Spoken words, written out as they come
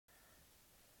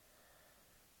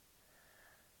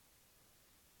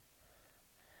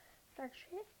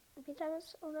Takže vítám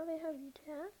vás u nového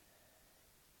videa.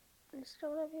 Dneska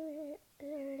urobím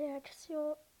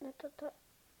reakciu na toto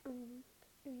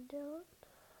video.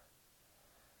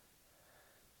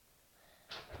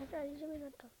 Tak a jdeme na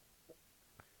to.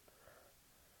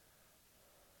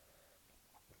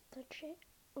 Takže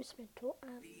už jsme tu a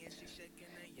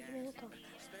jdeme na to.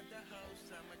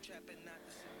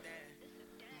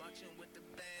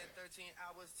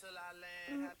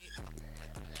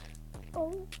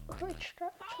 Hlečka,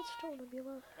 co s tou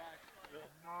nebyla?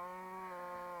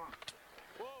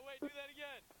 Whoa, wait, do that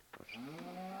again.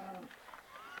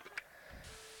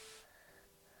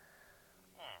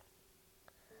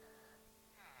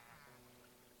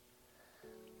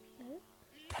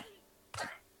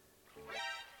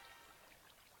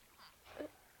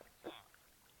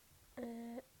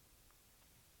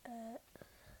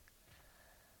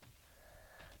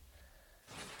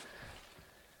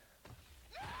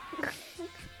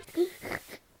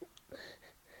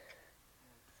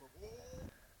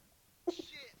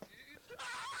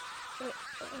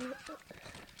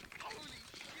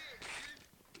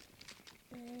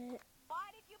 Why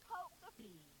did you poke the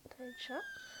bee? Takže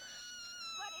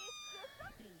But it's just a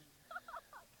bee.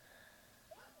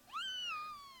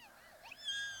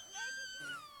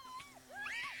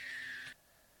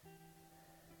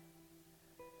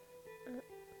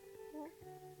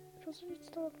 rozhodně z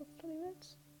toho podstatný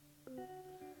věc.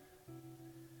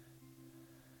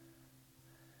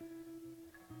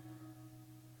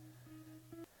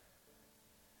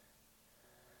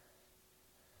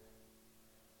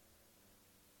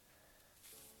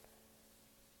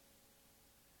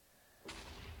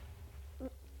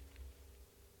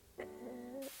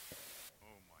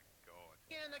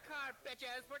 Get in the car,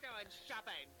 bitches. We're going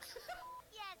shopping.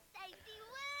 Yes, Daisy,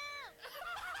 woo!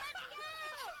 Let's go!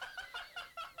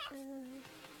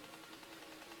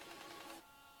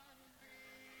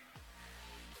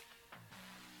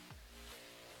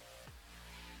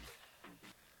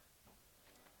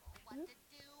 What to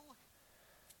do?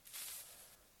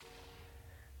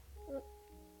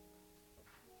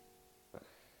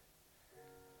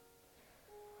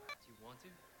 Do you want to?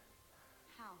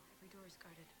 How? Every door is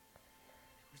guarded.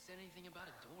 Who said anything about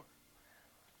a door?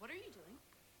 What are you doing?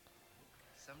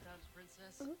 Sometimes,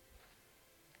 princess.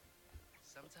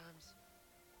 Sometimes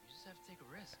you just have to take a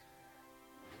risk.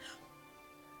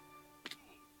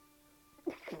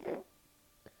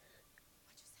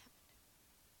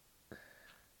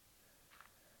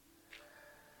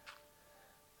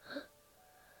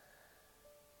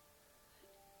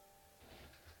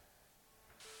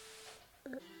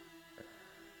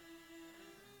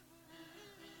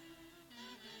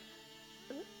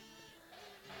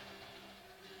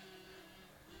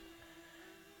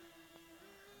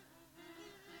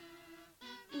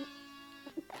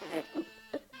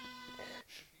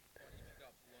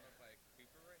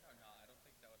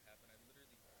 What just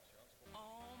happened?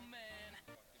 Oh man.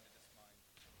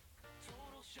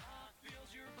 Total shock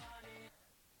fills your body.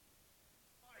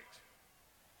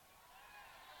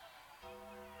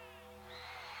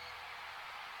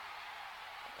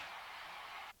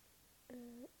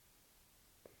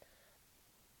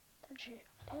 Takže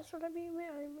dnes robíme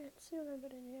animáciu na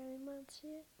dané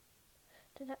animácie,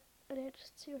 teda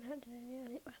reakciu na dané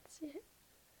animácie.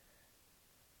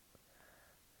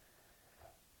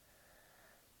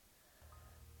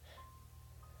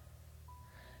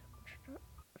 Možno.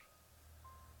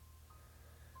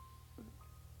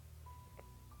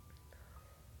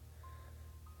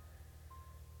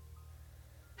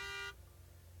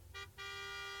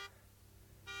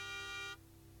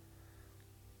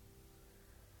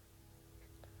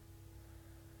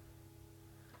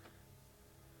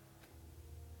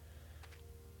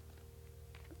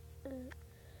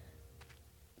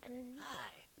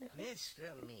 Hi,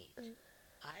 Mr. Meat.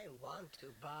 I want to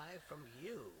buy from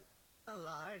you a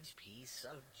large piece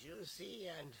of juicy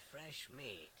and fresh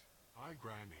meat. Hi,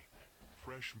 Granny.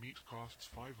 Fresh meat costs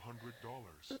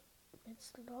 $500.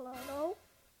 It's the dollar.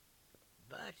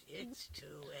 But it's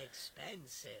too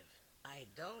expensive. I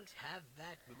don't have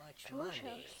that much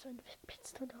money.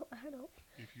 $500.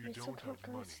 If you don't have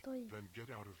money, then get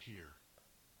out of here.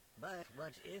 But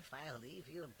what if I leave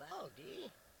you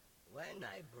baldy? When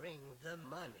I bring the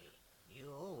money,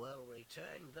 you will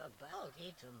return the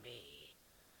baldy to me.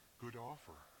 Good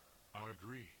offer. I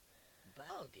agree.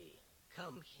 Baldy,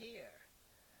 come here.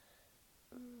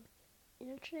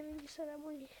 Inače nevím, kdy se na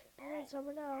můj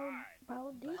zabral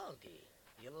Baldy. Baldy,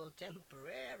 you'll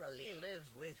temporarily live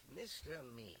with Mr.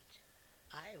 Meat.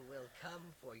 I will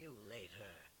come for you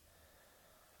later.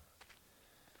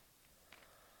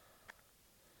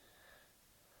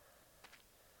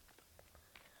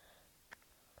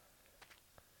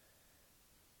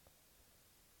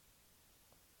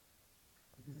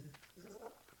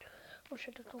 Už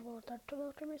je to bylo takto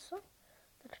velké místo,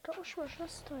 tak to už možná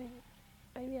stojí.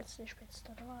 A i víc než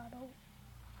 $500.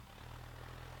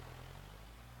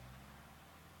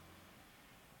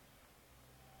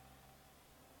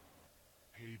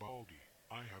 Hey Baldy,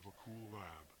 I have a cool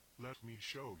lab. Let me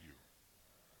show you.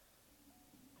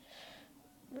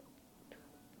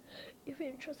 I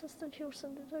vím, čo se stačí, už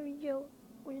jsem to viděl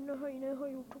u jednoho jiného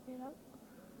youtubera.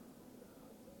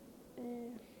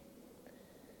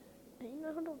 Není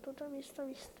náhodou toto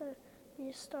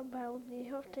místo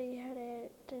Baldyho v té hře,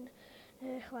 ten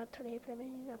chlap, který je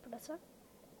preměný na prasa?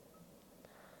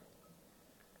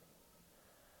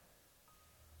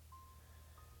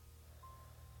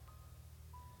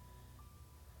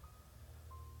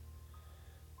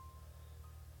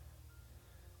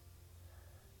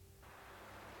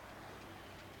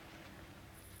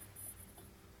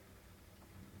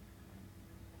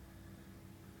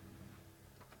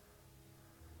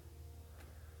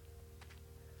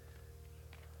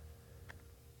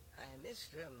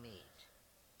 Mr. Meat,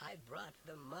 I brought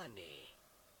the money.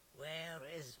 Where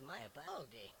is my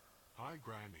Baldy? Hi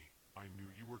Granny, I knew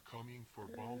you were coming for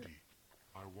Baldy.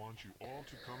 I want you all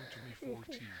to come to me for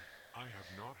tea. I have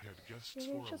not had guests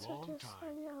Nevím, for čo a se long tě time.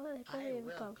 stane, ale I nepovím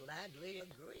will to. gladly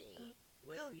agree.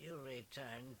 Will you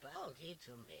return Baldy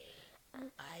to me?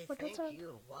 I what think does that-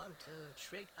 you want to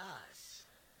trick us.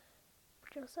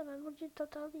 Pokud se vám určitě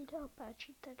toto video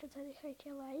páčí, tak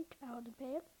zanechajte like a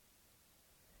odběr.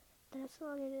 Teraz jsem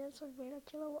mal 11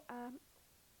 odběratelů a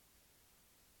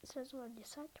zrazu mám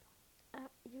 10 a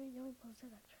ideme ďalej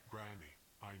pozerať. Granny,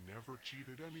 I never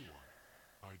cheated anyone.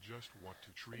 I just want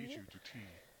to treat you to tea,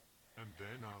 and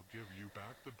then I'll give you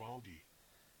back the Baldy.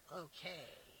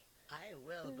 Okay, I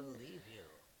will believe you.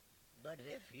 But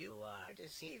if you are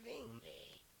deceiving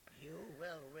me, you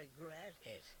will regret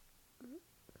it.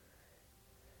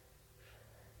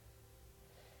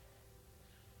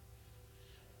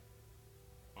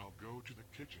 I'll go to the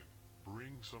kitchen,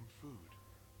 bring some food.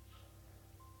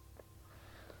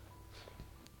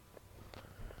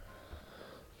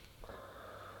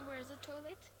 Where's the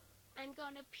toilet? I'm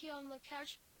gonna pee on the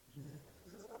couch.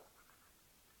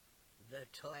 The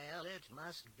toilet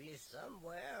must be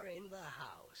somewhere in the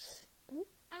house.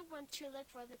 I want to look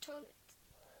for the toilet.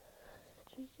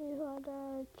 Čiže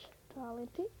hľadať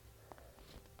toalety.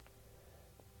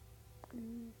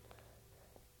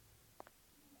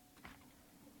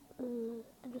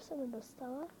 Takže sa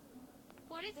nedostala.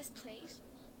 What is this place?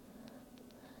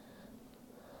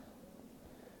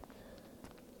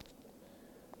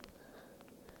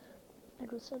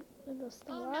 Takže sa Oh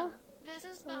nedostala. no, this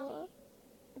is Baldy.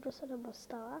 Takže sa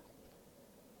nedostala.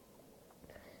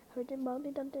 A vidím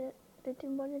Baldy tam, kde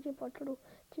tým boli ti počudu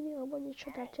činy alebo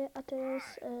niečo dáte a teraz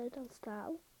tam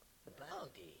stál.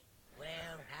 Baldy,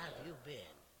 where have you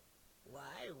been?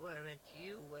 Why weren't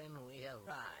you when we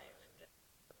arrived?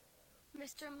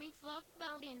 Mr. Meat locked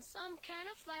Baldy in some kind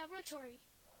of laboratory.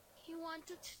 He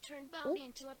wanted to turn Baldy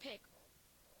into a pig.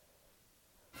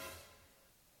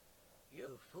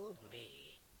 You fooled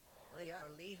me. We are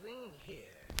leaving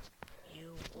here.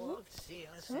 You won't see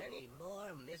us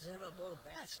anymore, miserable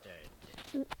bastard.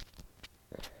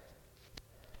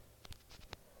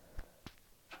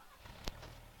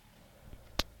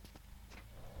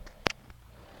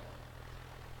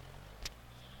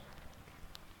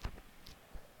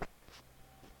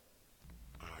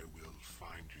 I will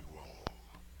find you all.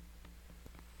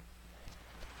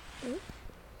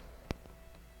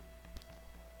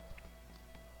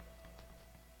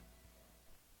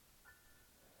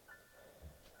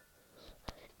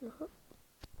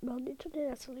 Baldy to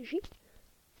teraz leží.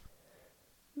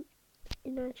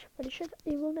 Ináč, když je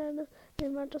Ivona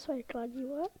nemá to svoje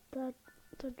kladivo,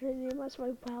 takže nemá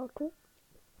svoju pálku.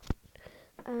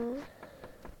 A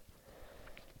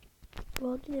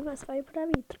Baldy nemá svoje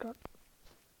pravítko.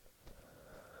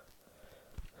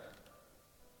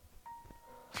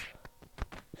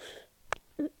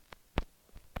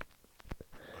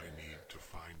 I need to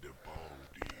find a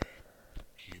Baldy.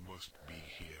 He must be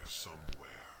here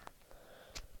somewhere.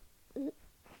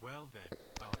 Well then,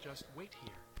 I'll just wait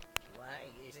here. Why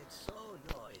is it so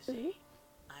noisy?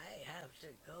 I have to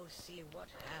go see what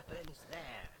happens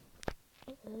there.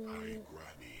 Hi,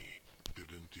 Granny.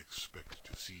 Didn't expect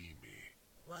to see me.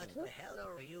 What the hell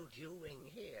are you doing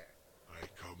here? I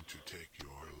come to take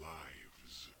your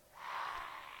lives.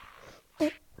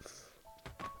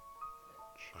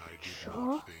 I did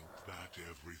not think that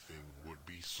everything would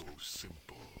be so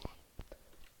simple.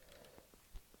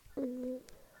 Oh,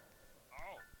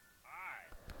 hi.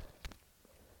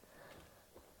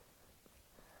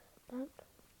 Tak.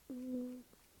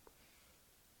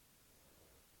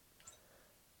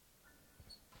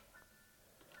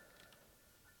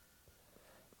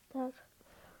 Tak.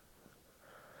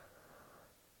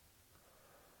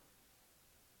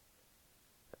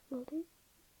 Molly,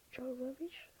 čo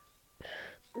robíš?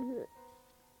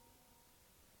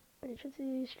 Niečo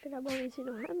si ešte nabali si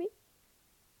nohami?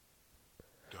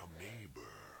 The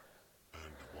neighbor.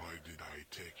 And why did I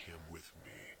take him with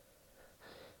me?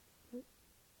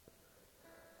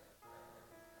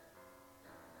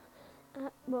 A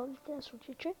bol teraz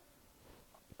uteče?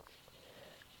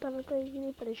 Tam ako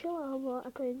jediný prežil, alebo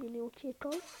ako jediný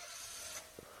utiekol?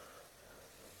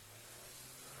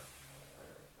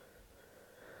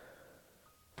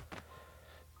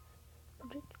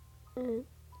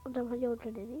 On tam hodil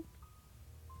gliny.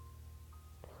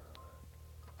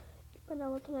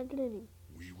 Vypadalo to na gliny.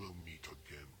 We will meet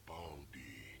again,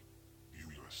 Baldy.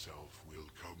 You yourself will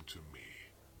come to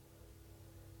me.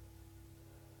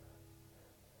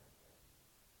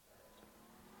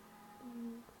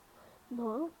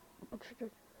 No,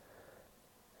 počkaj.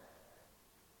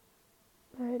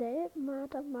 V hre má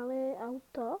tam malé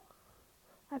auto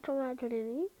a to má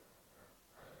gliny.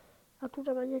 A tu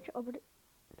tam má niečo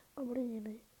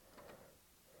obrnené.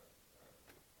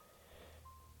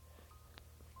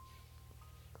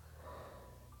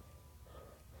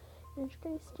 Neviem,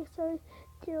 keby ste chceli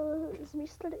z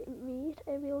Mr. Meat,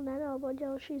 Evil Nan alebo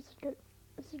ďalší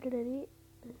z gliny.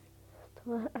 To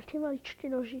má aké maličké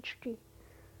nožičky.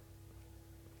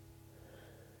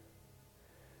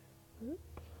 You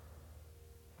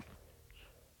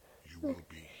will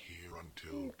be here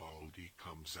until Baldy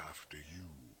comes after you.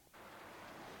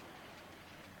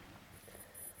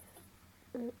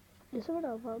 Kde som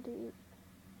hral Baldy?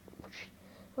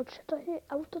 Počkej, to je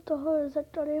auto toho, za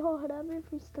ktorého hráme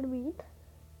v Mr. Meat?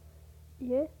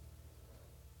 Je?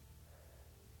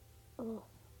 Well,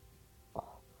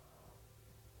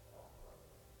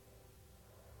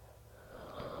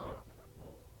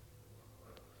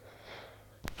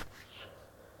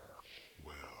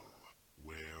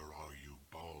 where are you,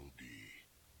 Baldy?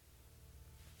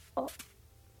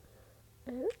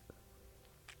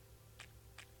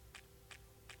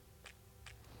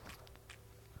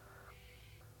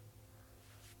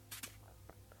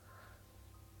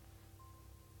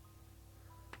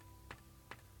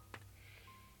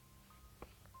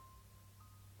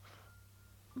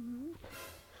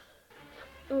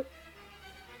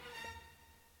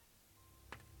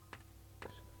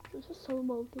 This is so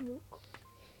Baldy.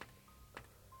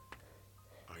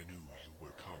 I knew you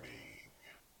were coming.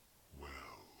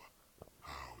 Well,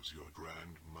 how's your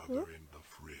grandmother in the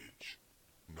fridge?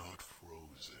 Not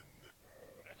frozen.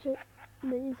 Že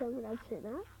není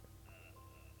zamrazená?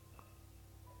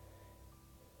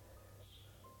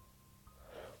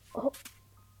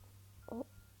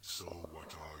 So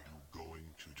what are you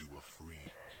going to do, a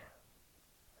freak?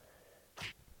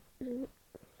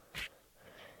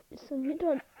 Som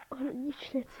videl, on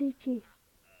nič necíti.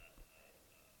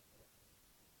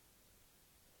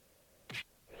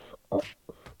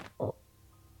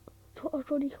 To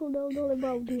ako rýchlo dal dole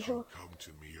Baldyho. Come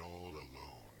to me all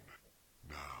alone.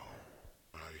 Now,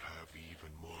 I have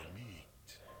even more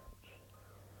meat.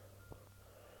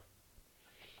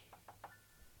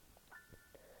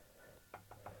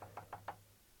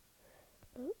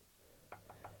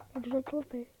 Jak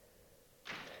zaklope.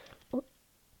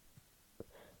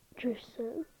 Čuž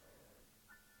sem.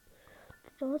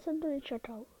 Toho jsem to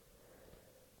nečakal.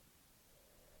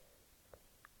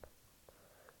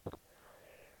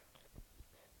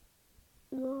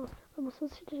 No, a musím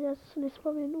si říct, já si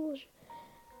nespomenul, že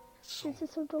sice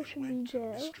jsem to už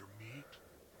viděl.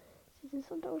 Sice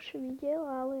jsem to už viděl,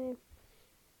 ale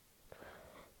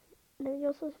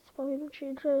nevěděl jsem si vzpomenout,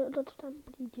 že kdo to tam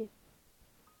přijde.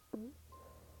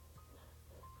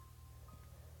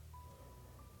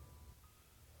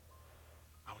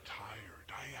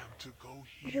 To go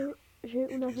here, že je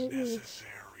it is unavený.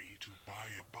 necessary to buy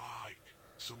a bike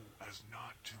so as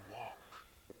not to walk.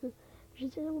 Že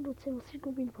se tam noci musí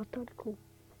koupit baterku.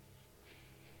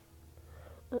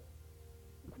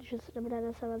 Protože se tam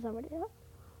rána sama zavřela.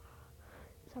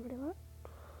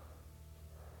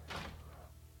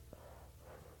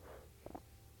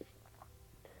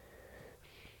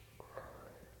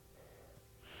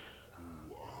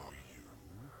 Who are you?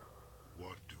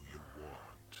 What do you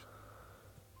want?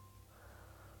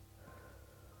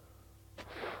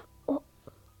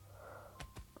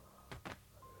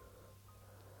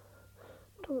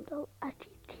 To dal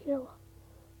aký kill.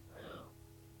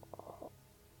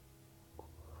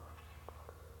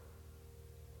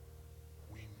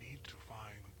 We need to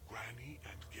find Granny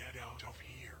and get out of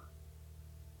here.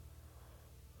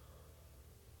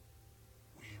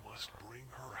 We must bring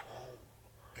her home.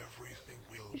 Everything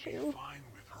will be fine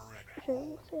with her at Takže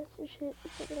musí asi, že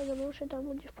se už je tam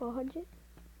hodně v pohodě.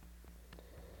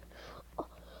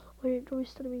 Oni to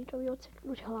vystrmí, to mi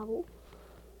odseknout hlavu.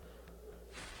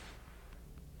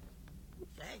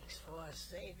 Thanks for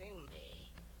saving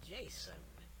me, Jason.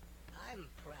 I'm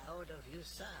proud of you,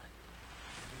 son.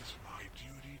 It is my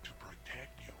duty to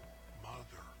protect you,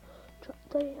 Mother. Co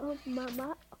to je jeho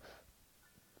mama?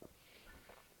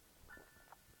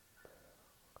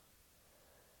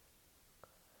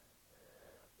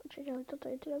 Počkej, ale toto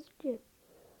je teda kde?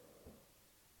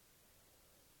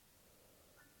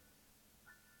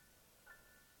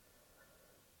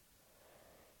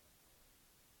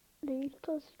 Není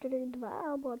to z Zajdiné 2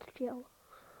 alebo odkiaľ?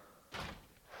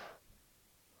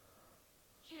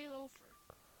 Hey, Loafer.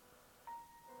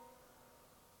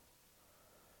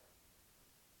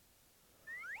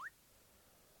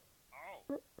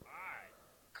 Oh, hi.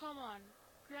 Come on.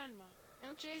 Grandma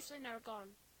and Jason are gone.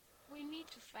 We need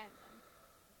to find them.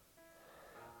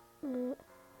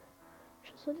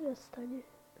 Čo sa teda stane?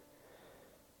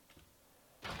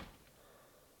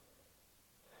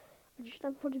 Když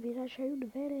tam furt vyrážajú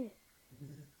dvere.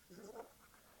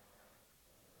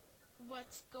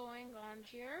 What's going on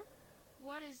here?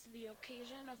 What is the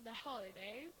occasion of the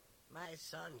holiday? My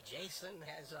son Jason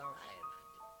has arrived.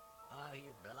 Are you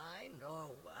blind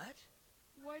or what?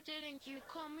 Why didn't you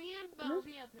call me and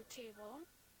Baldy at the table?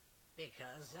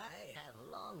 Because I have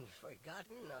long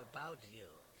forgotten about you.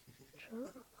 Čo?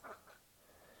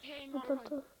 Hey, No Mama,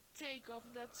 toto, take off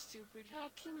that stupid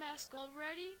hockey mask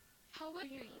already. How will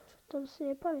you eat? to si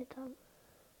nepamätám.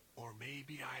 Or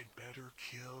maybe I'd better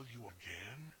kill you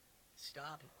again?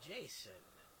 Stop, Jason.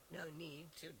 No need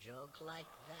to joke like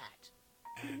that.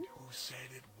 And who said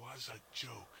it was a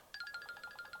joke?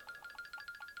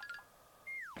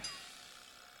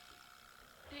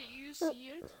 Did you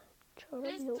see it? Čo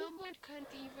This robil? dumb can't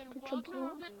even To čo walk bolo?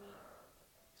 around me.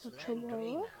 To čo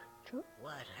bolo? Čo?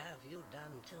 What have you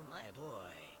done to my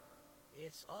boy?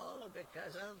 It's all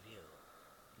because of you.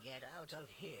 Get out of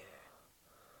here.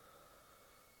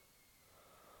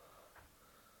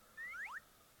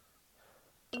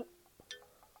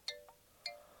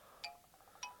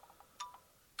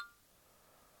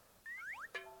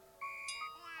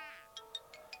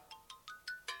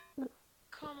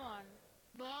 Come on,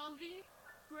 Baldy.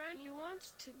 Granny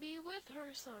wants to be with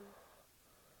her son.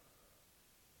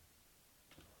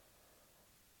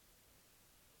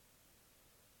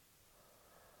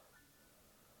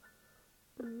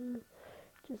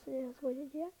 Čo sa nedá svoj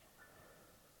dediak?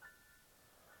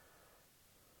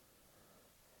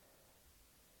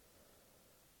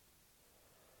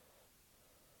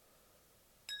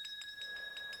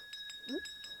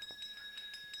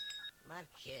 My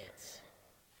kids.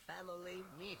 Family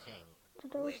meeting.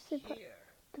 Teda už Quick si, here.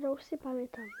 teda už si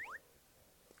pamätám.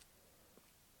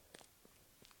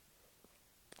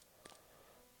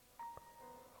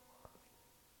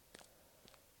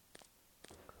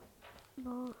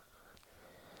 No.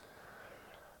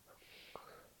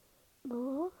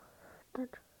 No,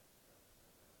 tak.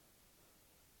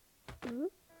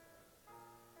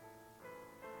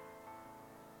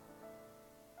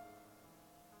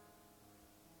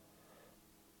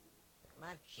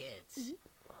 My kids.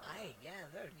 I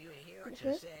gathered you here to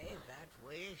Okay. say that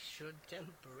we should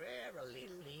temporarily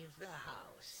leave the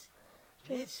house.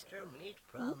 Mr. Meat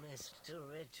promised to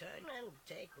return and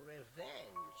take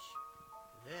revenge.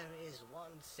 There is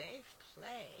one safe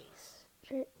place.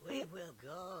 Že, We will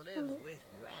go live with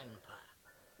Grandpa.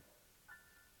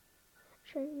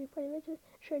 že vy poviete,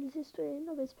 že existuje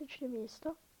jedno bezpečné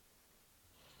miesto.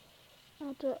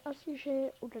 A to je asi, že je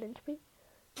u Grandpy.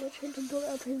 Niečo je to dole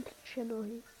a ten tlačia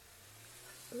nohy.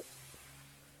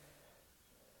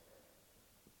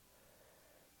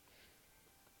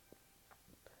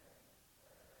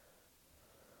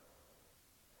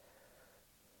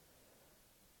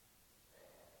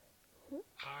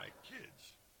 Hi,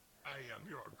 kids. I am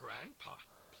your grandpa.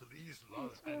 Please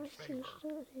love To and asi favor. ešte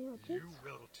je otec. You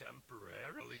will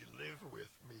temporarily live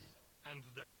with me, and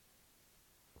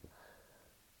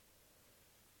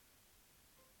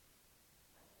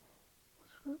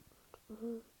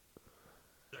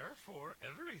therefore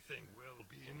everything will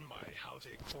be in my house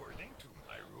according to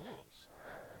my rules.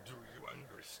 Do you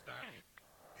understand?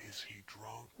 is he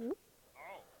drunk?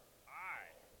 Oh, hi.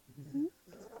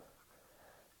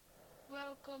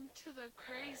 Welcome to the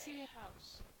crazy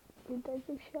house.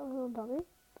 Vítajte v šialenom dome.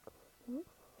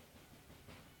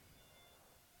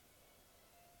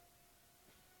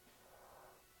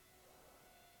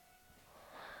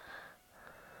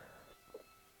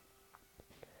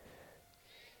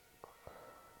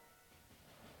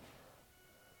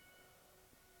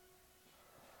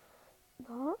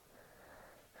 No.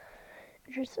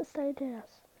 Že se stane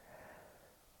teraz.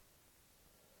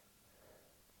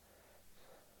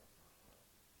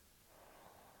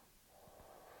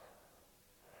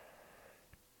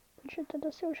 Že teda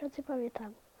si už asi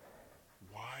pamätám.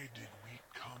 Why did we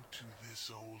come to this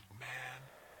old man?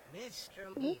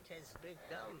 Mr. Meat has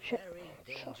become Že very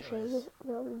je dangerous.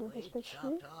 veľmi We nebezpečný.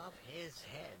 chopped off his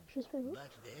head, Že sme mu...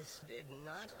 but this did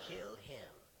not kill him.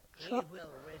 He Čo?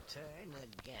 will return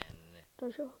again.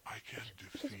 Takže... I can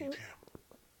defeat him.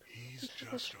 He's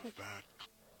just a fat...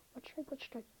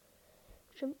 Počkaj.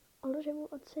 Že mu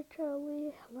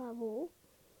odsekali hlavu,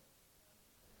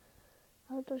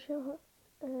 ale to, že ho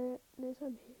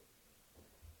nezabije.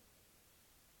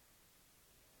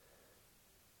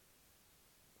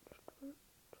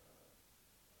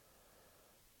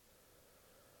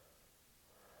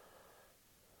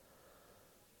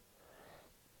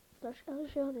 Ale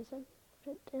že ho nezabije.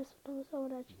 Ja sa tam musel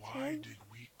vrátiť Why sem. did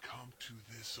we come to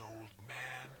this old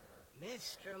man?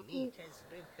 Mr. Meat has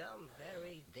become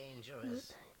very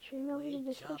dangerous. Že je veľmi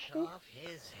We chopped nebezpečný. off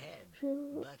his head, Že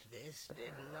but this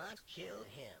did not kill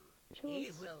him. He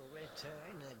will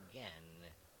return again.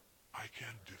 I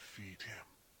can defeat him.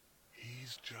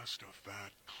 He's just a fat,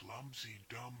 clumsy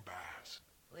dumbass.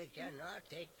 We cannot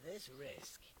take this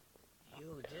risk.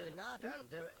 You do not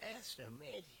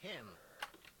underestimate him.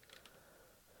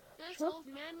 This old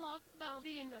man locked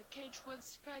Baldy in a cage with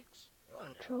spikes.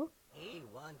 čo? He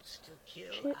wants to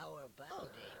kill Že- our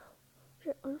Baldy.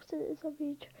 Že on chce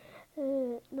zabiť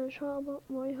nášho alebo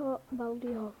môjho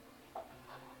Baldyho.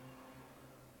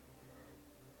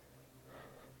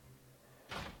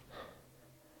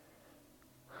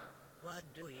 What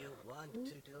do you want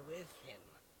to do with him,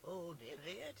 old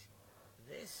idiot?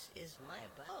 This is my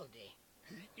Baldy.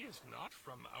 He is not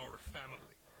from our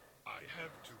family. I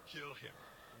have to kill him.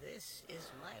 This is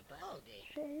my Baldy.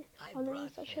 Že I on je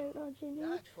brought z našej him, rodiny,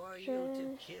 not for že you to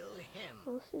kill him.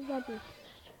 musí zabiť.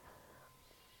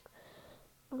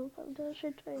 On povedal, že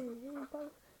to je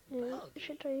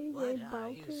že to je What jej are you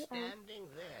Baldy a standing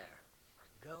there?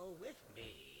 Go with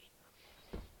me.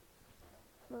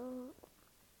 no,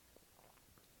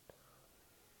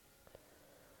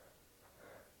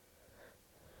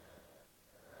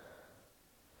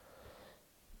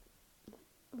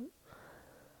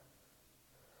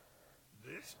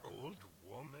 This old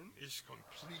woman is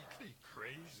completely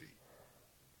crazy.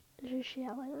 že je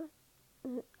šialená.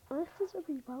 Ona chce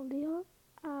zabiť Baldyho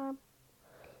a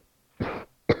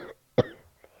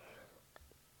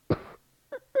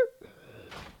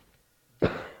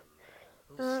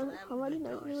Who slammed hovorí the na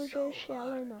door ňu, že so je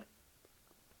šialená. hard?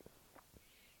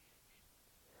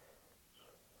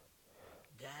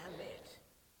 Damn it.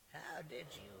 How did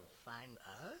you find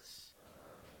us?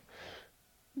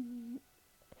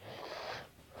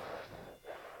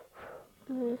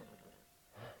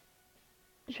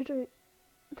 Že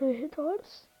to je hit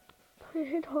horse? To je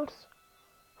hit horse.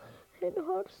 Hit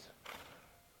horse.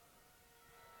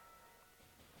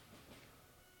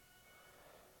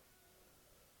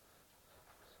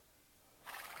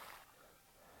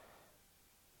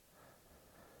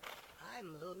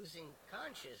 I'm losing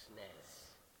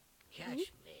consciousness.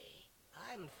 Catch me.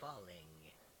 I'm falling.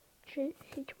 Že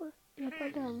chyť ma. Ja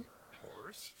padám.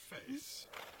 Horse face.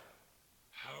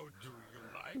 How do you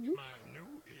like my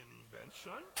new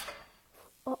invention?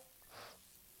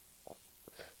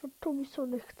 To by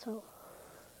som nechcel.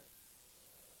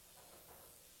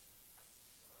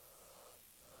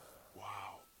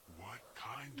 Wow, what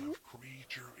kind of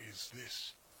creature is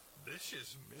this? This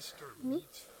is Mr.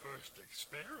 Meat's first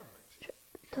experiment.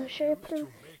 Takže je To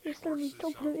make Mr. Meat to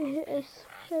horses out of prvý pig after the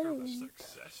experiment.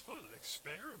 successful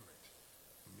experiment.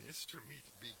 Mr. Meat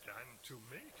began to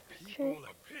make people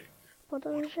a pig.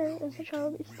 Potom, že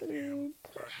začal Mr. Meat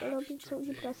robiť Perhaps svojich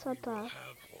today we prasatá. will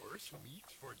have horse meat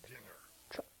for dinner.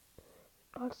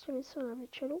 Horsťovi sú na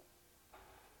večeru.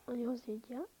 Oni ho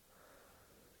zjedia.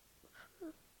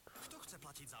 Kto chce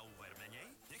platiť za úver menej,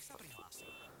 nech sa prihlási.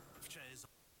 V ČS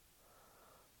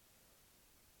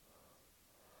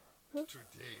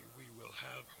Today we will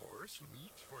have horse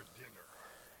meat for dinner.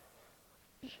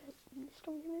 Že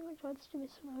dneska budeme mať 20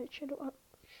 miest na večeru a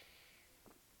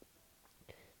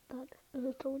tak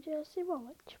to bude asi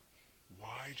boleť.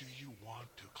 Why do you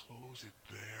want to close it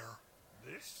there?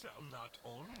 This shall not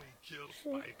only kill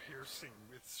by piercing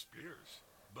with spears,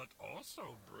 but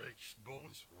also breaks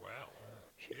bones well.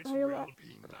 It will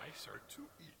be nicer to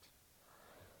eat.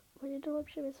 Bude to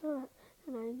lepšie myslené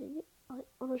na jedení, ale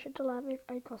ono, že to láme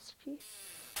aj kosti.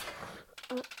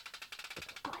 Ale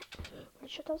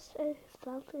čo tam se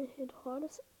stal ten hit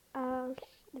horse a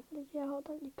nevedia ho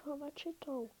tam nikoho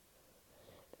mačetou.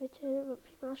 Viete,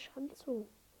 má šancu.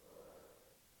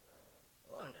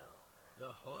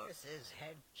 The horse's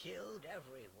head killed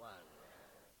everyone.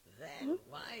 Then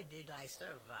why did I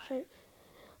survive?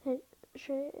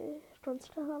 Že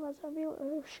Ronská hlava zabil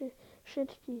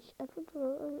všetkých a toto,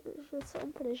 že som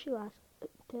prežila.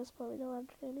 To spovedala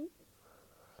Jenny.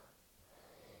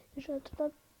 Že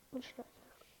toto, počkaj.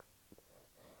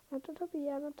 A toto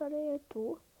piano tady je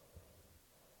tu.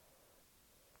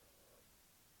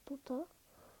 Tuto.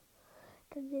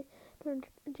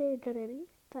 Kde je Jenny,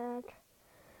 tak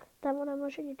tam ona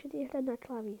môže niekedy hrať na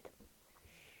klavír.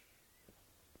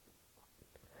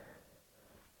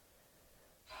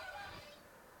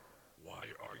 Why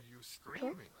are you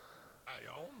screaming? I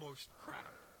almost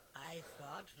cracked. I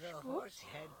thought the horse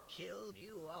head killed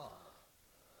you all.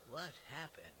 What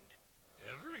happened?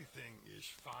 Everything is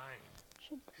fine.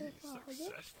 He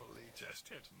successfully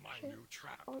tested my new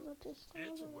trap.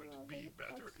 It would be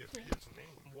better if his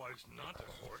name was not a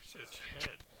horse's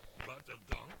head, but a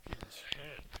donkey's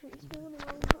head.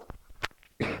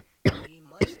 We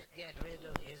must get rid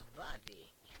of his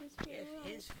body. If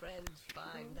his friends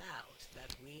find out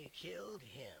that we killed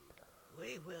him,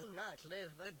 we will not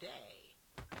live a day.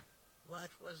 What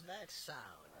was that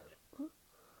sound?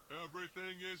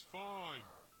 Everything is fine.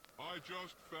 I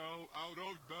just fell out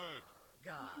of bed.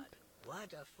 God,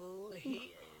 what a fool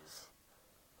he is.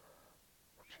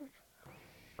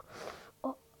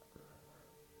 O,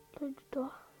 teď to.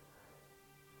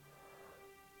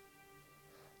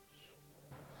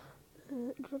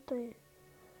 Kdo to je?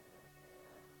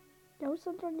 Já už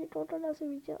jsem to několikrát asi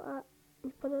viděl a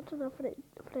vypadá to na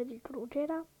Freddy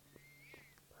Krugera.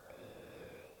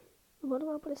 On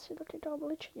má prostě taky to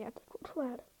obličení a takovou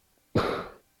tvář.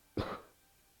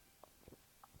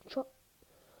 Co?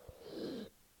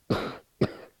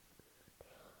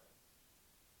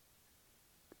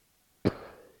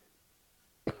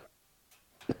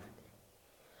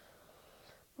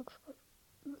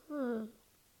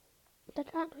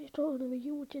 Tak ano, je to ono,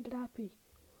 vidím, tě trápí.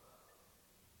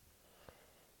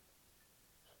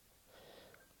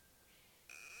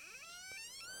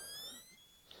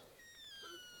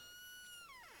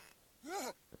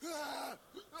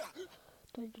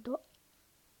 Teď do...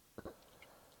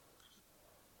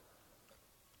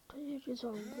 To je ještě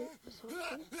zombie,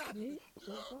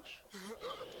 zobaš.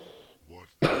 What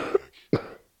the heck?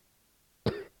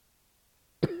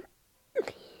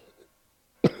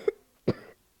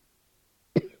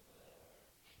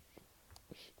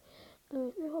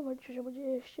 Nehovoř, že bude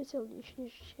ještě silnější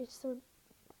než Jason.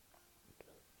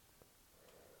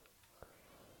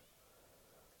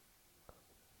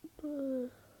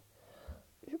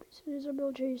 Že by si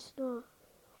nezabil Jasona.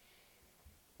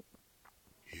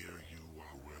 Here you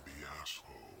are with the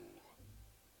asshole.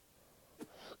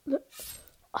 Ne.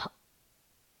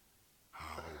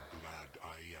 How glad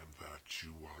I am that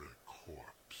you are a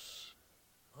corpse.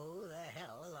 Who the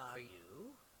hell are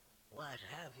you? What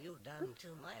have you done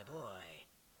to my boy?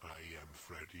 I am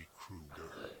Freddy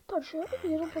Krueger, Takže and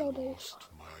jenom I pravda.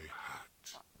 lost my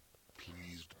hat.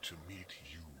 Pleased to meet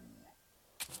you.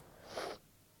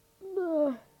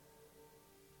 Ne.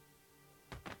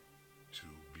 To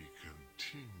be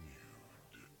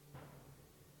continued.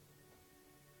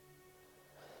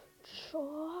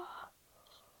 Co?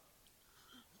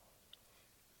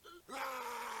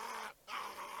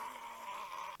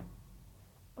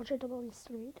 Počkej, to byl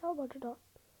street, alebo to?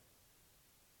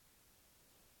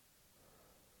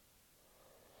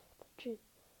 Počkej.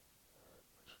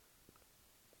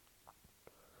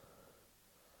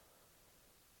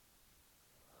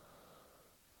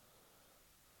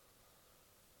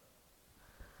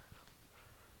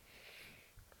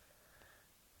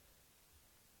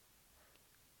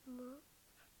 No,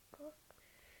 to.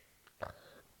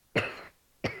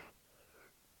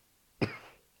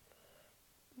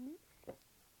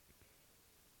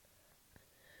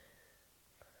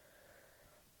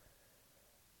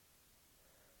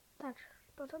 Takže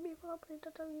toto by bylo pro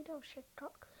toto video všechno.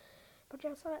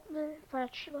 Protože se mi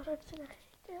páčilo, tak si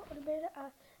nechejte odběr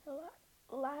a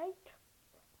like.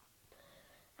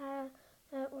 A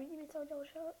uvidíme se u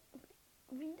dalšího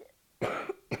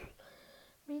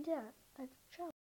videa. Tak čau.